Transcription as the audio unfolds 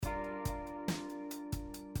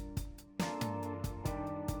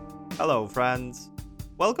Hello, friends.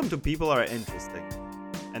 Welcome to People Are Interesting,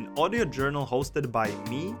 an audio journal hosted by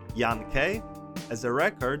me, Jan K, as a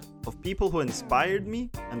record of people who inspired me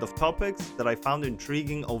and of topics that I found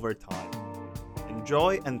intriguing over time.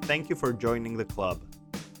 Enjoy and thank you for joining the club.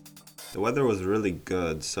 The weather was really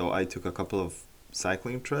good, so I took a couple of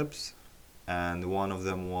cycling trips, and one of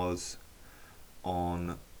them was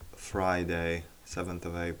on Friday, 7th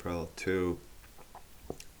of April,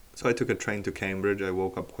 so I took a train to Cambridge. I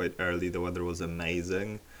woke up quite early. The weather was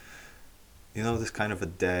amazing. You know, this kind of a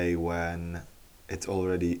day when it's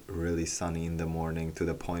already really sunny in the morning to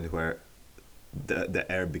the point where the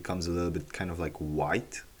air becomes a little bit kind of like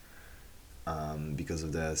white because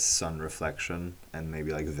of the sun reflection and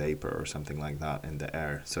maybe like vapor or something like that in the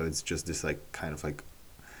air. So it's just this like kind of like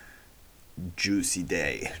juicy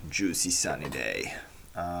sunny day.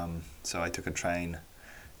 So I took a train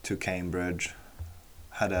to Cambridge,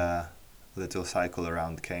 had a little cycle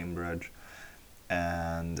around Cambridge,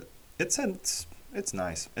 and it's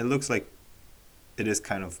nice. It looks like it is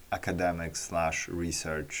kind of academic /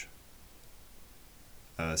 research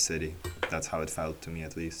city. That's how it felt to me,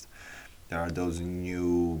 at least. There are those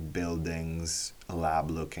new buildings,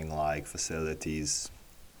 lab-looking like facilities,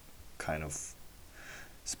 kind of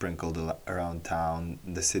sprinkled around town.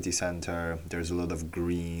 The city center, there's a lot of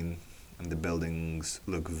green, and the buildings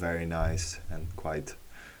look very nice and quite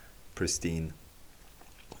pristine.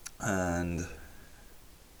 And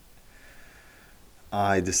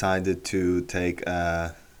I decided to take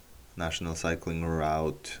a national cycling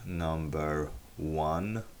route number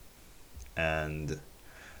 1, and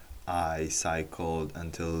I cycled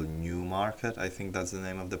until Newmarket, I think that's the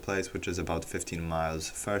name of the place, which is about 15 miles.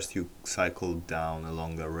 First you cycle down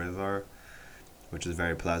along a river, which is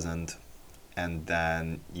very pleasant, and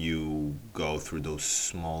then you go through those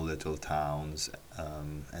small little towns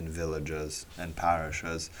and villages and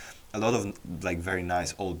parishes. A lot of like very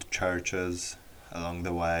nice old churches along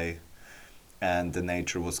the way, and the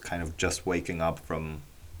nature was kind of just waking up from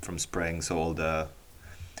spring, so all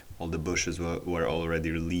the bushes were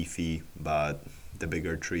already leafy, but the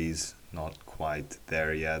bigger trees not quite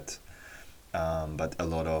there yet, but a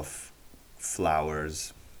lot of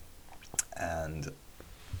flowers and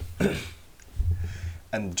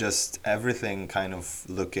and just everything kind of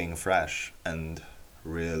looking fresh and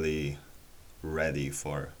really ready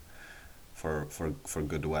for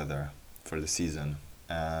good weather for the season.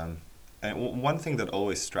 One thing that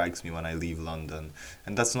always strikes me when I leave London,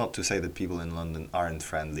 and that's not to say that people in London aren't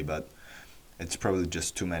friendly, but it's probably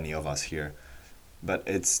just too many of us here, but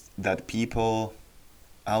it's that people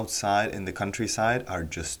outside in the countryside are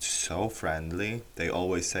just so friendly. They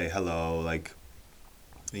always say hello, like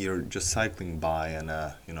you're just cycling by and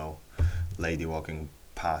a lady walking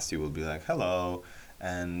past you will be like hello,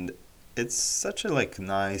 and it's such a like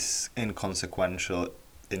nice inconsequential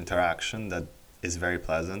interaction that is very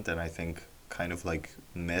pleasant, and I think kind of like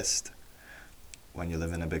missed when you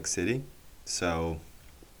live in a big city. So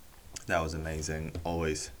that was amazing.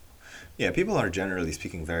 Always, yeah, people are generally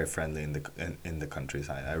speaking very friendly in the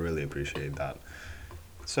countryside. I really appreciate that.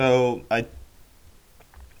 So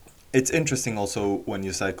it's interesting also when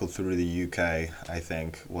you cycle through the UK. I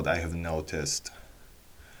think what I have noticed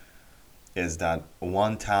is that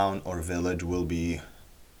one town or village will be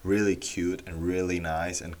really cute and really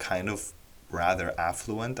nice and kind of rather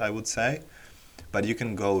affluent, I would say, but you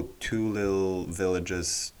can go 2 little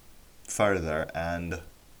villages further and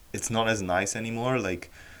it's not as nice anymore. Like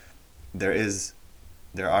there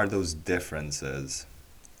are those differences,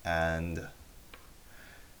 and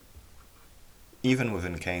even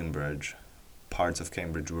within Cambridge, parts of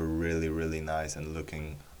Cambridge were really, really nice and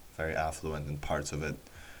looking very affluent, and parts of it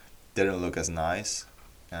didn't look as nice.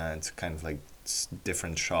 And it's kind of like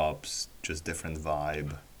different shops, just different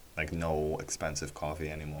vibe, like no expensive coffee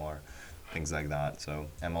anymore, things like that. So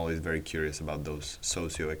I'm always very curious about those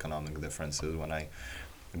socioeconomic differences when I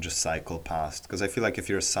just cycle past, because I feel like if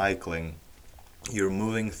you're cycling, you're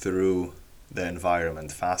moving through the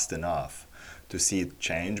environment fast enough to see it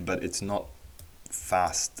change, but it's not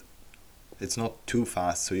too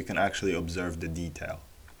fast, so you can actually observe the detail.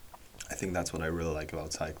 I think that's what I really like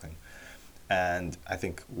about cycling. And I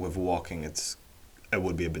think with walking, it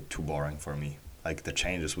would be a bit too boring for me. Like the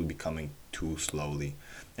changes would be coming too slowly.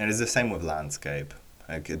 And it's the same with landscape.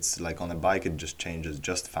 Like it's like on a bike, it just changes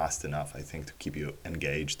just fast enough, I think, to keep you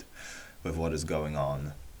engaged with what is going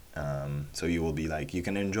on. So you will be like, you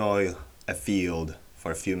can enjoy a field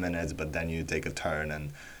for a few minutes, but then you take a turn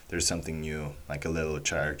and there's something new, like a little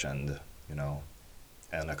church and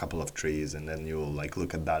a couple of trees, and then you'll like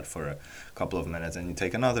look at that for a couple of minutes and you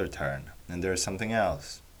take another turn and there's something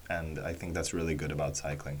else, and I think that's really good about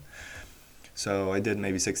cycling. So I did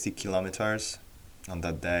maybe 60 kilometers on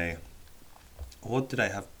that day. What did I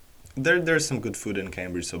have? There's some good food in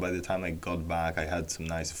Cambridge, so by the time I got back, I had some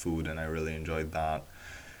nice food, and I really enjoyed that.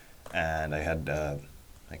 And I had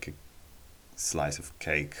like a slice of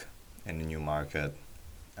cake in the Newmarket.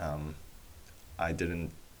 Um, I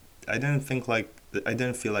didn't I didn't think like I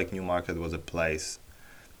didn't feel like Newmarket was a place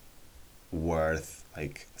worth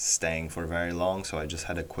like staying for very long, so I just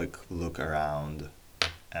had a quick look around,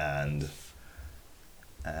 and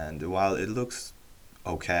while it looks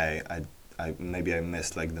okay, I maybe I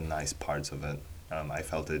missed like the nice parts of it. I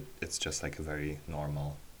felt it's just like a very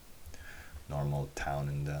normal town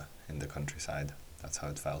in the countryside. That's how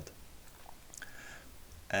it felt.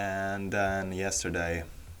 And then yesterday,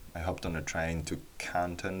 I hopped on a train to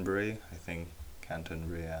Canterbury. I think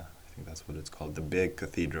Canterbury, yeah, I think that's what it's called, the big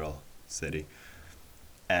cathedral city.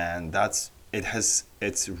 And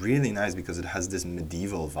it's really nice because it has this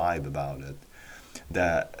medieval vibe about it.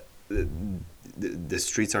 The the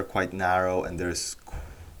streets are quite narrow, and there's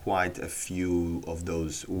quite a few of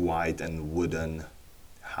those white and wooden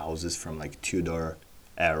houses from like Tudor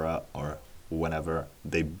era or whenever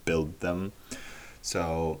they built them.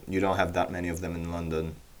 So you don't have that many of them in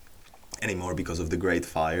London anymore because of the Great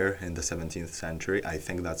Fire in the 17th century. I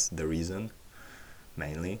think that's the reason,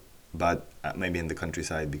 mainly. But maybe in the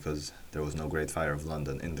countryside, because there was no Great Fire of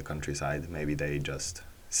London in the countryside, maybe they just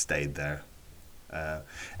stayed there.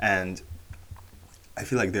 And I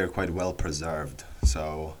feel like they're quite well preserved,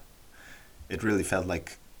 so it really felt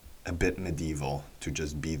like a bit medieval to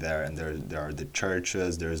just be there. And there are the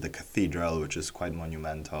churches, there's the cathedral, which is quite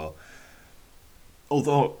monumental.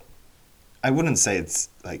 Although I wouldn't say it's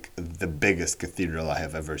like the biggest cathedral I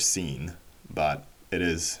have ever seen, but it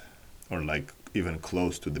is, or like even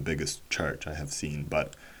close to the biggest church I have seen,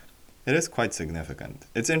 but it is quite significant.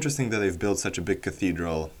 It's interesting that they've built such a big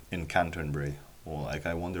cathedral in Canterbury. Well, like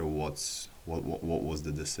I wonder what was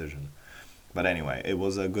the decision. But anyway, it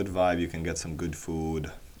was a good vibe. You can get some good food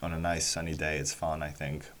on a nice sunny day. It's fun, I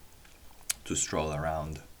think, to stroll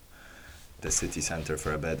around the city center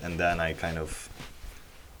for a bit, and then I kind of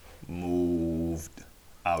moved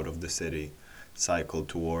out of the city, cycled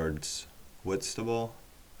towards Whitstable.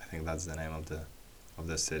 I think that's the name of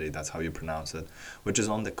the city. That's how you pronounce it, which is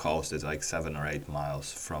on the coast. It's like 7 or 8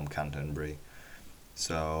 miles from Canterbury.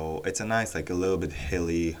 So it's a nice, like a little bit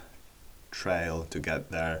hilly trail to get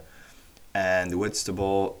there. And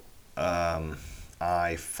Whitstable,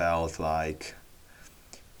 I felt like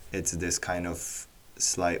it's this kind of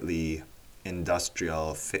slightly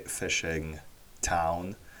industrial fishing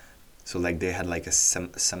town. So like they had like a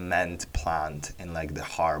cement plant in like the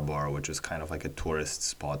harbor, which was kind of like a tourist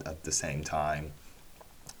spot at the same time.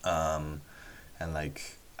 And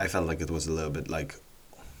like I felt like it was a little bit like,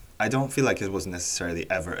 I don't feel like it was necessarily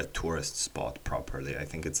ever a tourist spot properly. I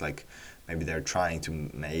think it's like maybe they're trying to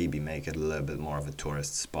maybe make it a little bit more of a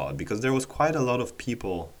tourist spot, because there was quite a lot of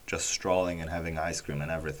people just strolling and having ice cream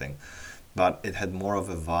and everything. But it had more of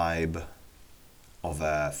a vibe of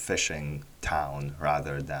a fishing town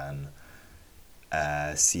rather than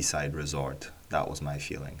a seaside resort. That was my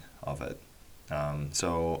feeling of it.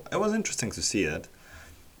 So it was interesting to see it,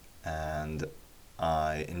 and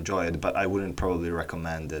I enjoy it, but I wouldn't probably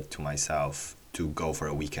recommend it to myself to go for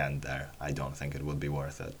a weekend there. I don't think it would be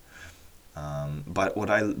worth it.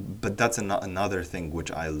 But that's another thing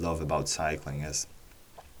which I love about cycling is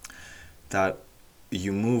that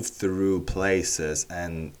you move through places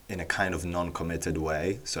and in a kind of non-committed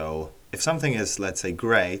way. So if something is, let's say,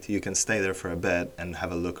 great, you can stay there for a bit and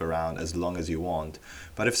have a look around as long as you want.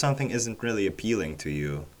 But if something isn't really appealing to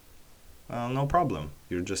you, well, no problem.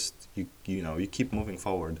 You're just you know, you keep moving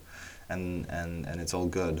forward, and it's all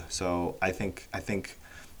good. So I think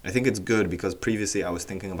it's good, because previously I was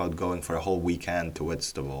thinking about going for a whole weekend to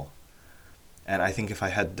Whitstable, and I think if I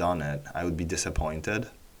had done it, I would be disappointed,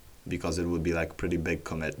 because it would be like pretty big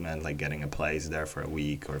commitment, like getting a place there for a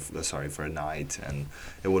week or for a night, and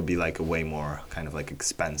it would be like a way more kind of like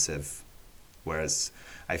expensive. Whereas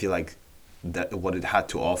I feel like that what it had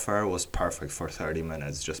to offer was perfect for 30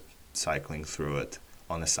 minutes, just cycling through it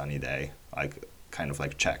on a sunny day, like kind of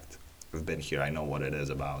like checked. I've been here, I know what it is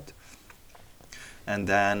about. And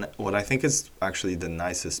then what I think is actually the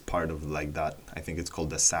nicest part of like that, I think it's called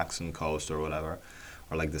the Saxon Coast or whatever,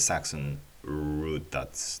 or like the Saxon route.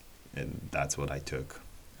 That's what I took,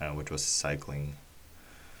 which was cycling.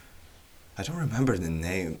 I don't remember the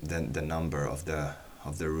name, the number of the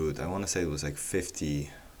route. I want to say it was like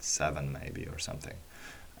 57 maybe or something.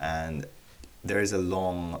 And there is a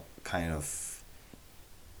long kind of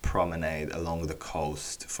promenade along the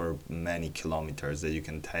coast for many kilometers that you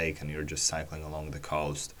can take, and you're just cycling along the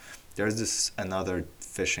coast. There's this another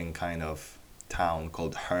fishing kind of town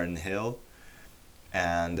called Herne Hill,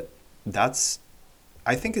 and that's,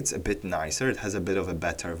 I think it's a bit nicer. It has a bit of a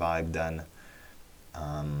better vibe than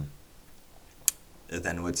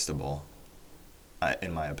Whitstable,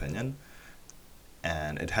 in my opinion.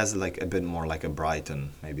 And it has like a bit more like a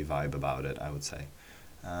Brighton maybe vibe about it, I would say.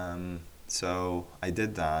 So I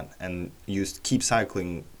did that and keep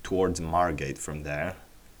cycling towards Margate from there.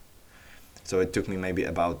 So it took me maybe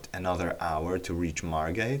about another hour to reach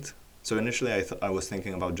Margate. So initially I was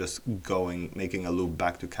thinking about just making a loop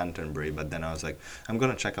back to Canterbury, but then I was like, I'm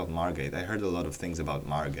gonna check out Margate. I heard a lot of things about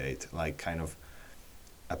Margate, like kind of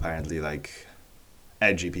apparently like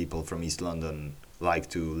edgy people from East London like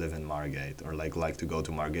to live in Margate, or like to go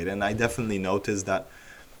to Margate. And I definitely noticed that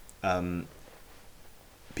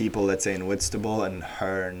people, let's say in Whitstable and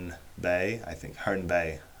Herne Bay, I think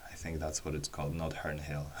that's what it's called, not Herne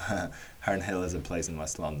Hill. Herne Hill is a place in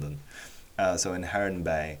West London. So in Herne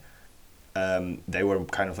Bay, they were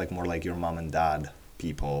kind of like more like your mom and dad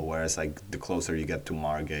people, whereas like the closer you get to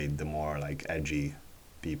Margate, the more like edgy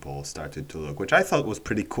people started to look, which I thought was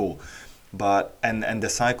pretty cool. But and the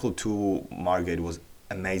cycle to Margate was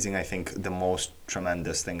amazing. I think the most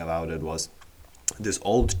tremendous thing about it was this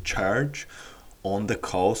old church on the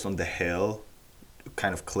coast, on the hill,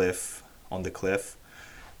 kind of cliff, on the cliff,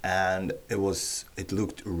 and it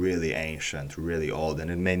looked really ancient, really old, and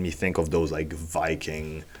it made me think of those like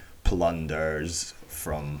Viking plunders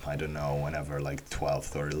from, I don't know, whenever, like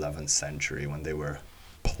 12th or 11th century, when they were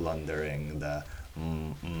plundering the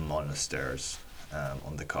monasteries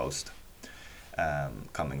on the coast.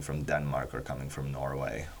 Coming from Denmark or coming from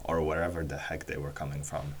Norway or wherever the heck they were coming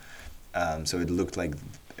from. So it looked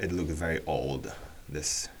very old.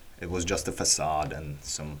 It was just a facade and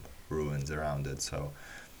some ruins around it. So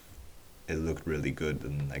it looked really good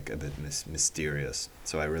and like a bit mysterious.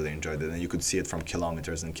 So I really enjoyed it, and you could see it from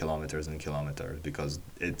kilometers and kilometers and kilometers because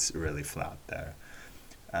it's really flat there.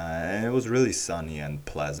 And it was really sunny and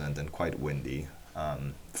pleasant and quite windy.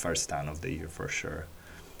 First town of the year for sure.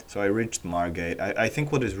 So I reached Margate. I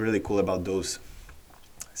think what is really cool about those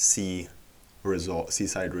seaside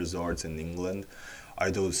resorts in England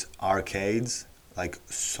are those arcades, like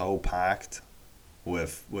so packed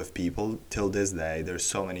with people. Till this day, there's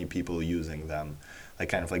so many people using them, like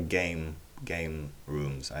kind of like game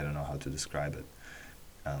rooms. I don't know how to describe it.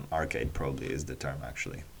 Arcade probably is the term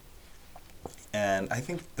actually. And I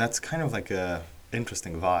think that's kind of like a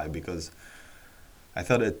interesting vibe, because I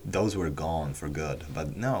thought those were gone for good,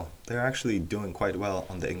 but no, they're actually doing quite well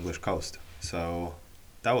on the English coast. So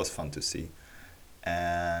that was fun to see.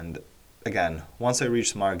 And again, once I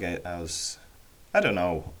reached Margate, I don't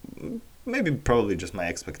know, maybe probably just my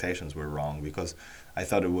expectations were wrong, because I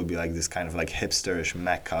thought it would be like this kind of like hipsterish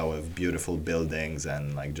mecca with beautiful buildings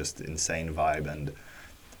and like just insane vibe. And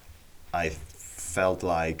I felt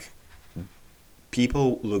like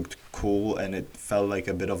people looked cool and it felt like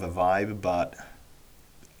a bit of a vibe, but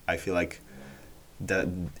I feel like the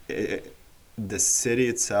city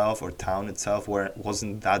itself or town itself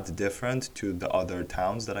wasn't that different to the other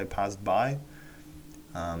towns that I passed by.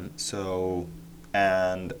 And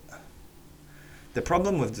the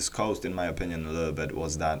problem with this coast, in my opinion, a little bit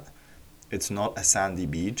was that it's not a sandy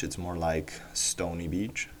beach, it's more like stony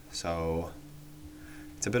beach. So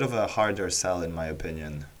it's a bit of a harder sell, in my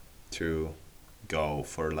opinion, to go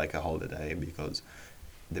for like a holiday, because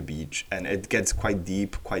the beach, and it gets quite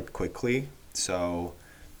deep quite quickly. So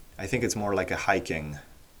I think it's more like a hiking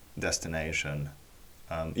destination.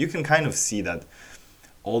 You can kind of see that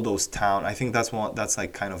all those towns, I think that's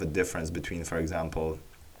like kind of a difference between, for example,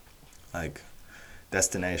 like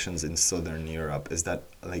destinations in Southern Europe, is that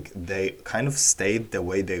like they kind of stayed the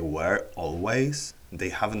way they were always. They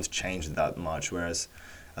haven't changed that much, whereas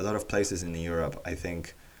a lot of places in Europe, I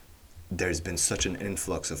think there's been such an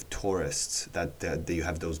influx of tourists that you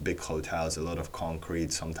have those big hotels, a lot of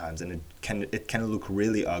concrete sometimes, and it can look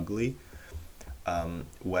really ugly.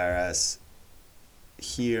 Whereas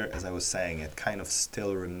here, as I was saying, it kind of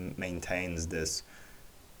still maintains this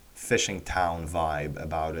fishing town vibe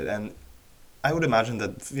about it. And I would imagine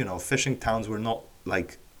that, fishing towns were not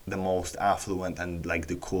like the most affluent and like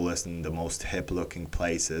the coolest and the most hip looking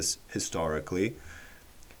places historically.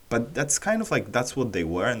 But that's kind of like, that's what they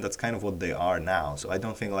were, and that's kind of what they are now. So I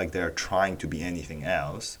don't think like they're trying to be anything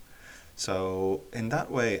else. So in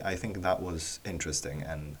that way, I think that was interesting,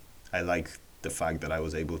 and I like the fact that I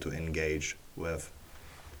was able to engage with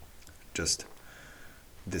just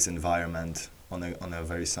this environment on a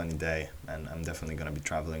very sunny day, and I'm definitely going to be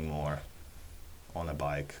traveling more on a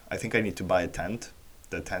bike. I think I need to buy a tent.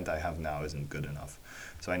 The tent I have now isn't good enough.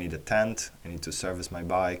 So I need a tent, I need to service my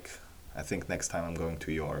bike. I think next time I'm going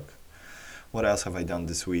to York. What else have I done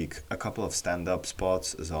this week? A couple of stand-up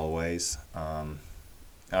spots, as always.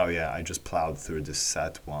 Oh yeah, I just plowed through this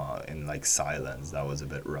set in like silence. That was a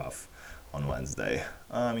bit rough on Wednesday.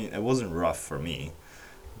 I mean, it wasn't rough for me,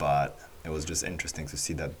 but it was just interesting to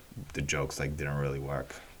see that the jokes like didn't really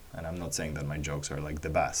work. And I'm not saying that my jokes are like the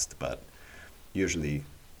best, but usually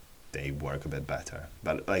they work a bit better.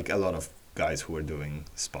 But like a lot of guys who were doing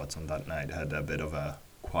spots on that night had a bit of a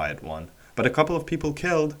quiet one. But a couple of people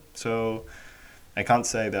killed, so I can't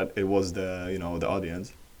say that it was the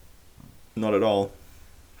audience. Not at all.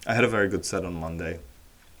 I had a very good set on Monday,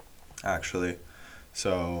 actually.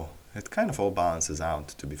 So it kind of all balances out,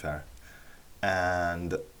 to be fair.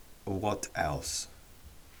 And what else?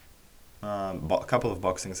 A couple of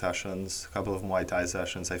boxing sessions, a couple of Muay Thai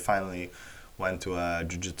sessions. I finally went to a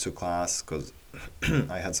jiu-jitsu class because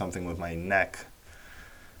I had something with my neck.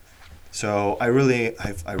 So I really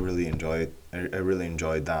enjoyed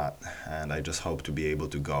that, and I just hope to be able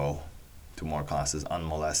to go to more classes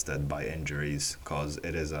unmolested by injuries, because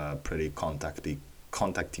it is a pretty contact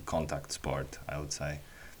sport, I would say.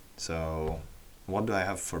 So what do I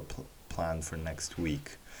have for plan for next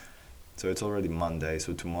week? So it's already Monday,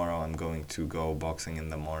 so tomorrow I'm going to go boxing in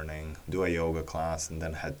the morning, do a yoga class, and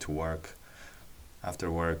then head to work.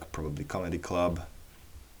 After work, probably comedy club,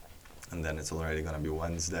 and then it's already gonna be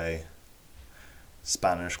Wednesday.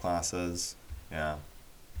 Spanish classes, yeah.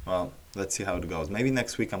 Well, let's see how it goes. Maybe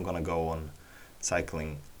next week I'm gonna go on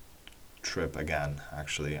cycling trip again,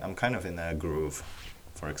 actually. I'm kind of in a groove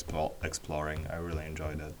for exploring. I really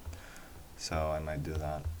enjoyed it. So I might do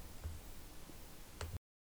that.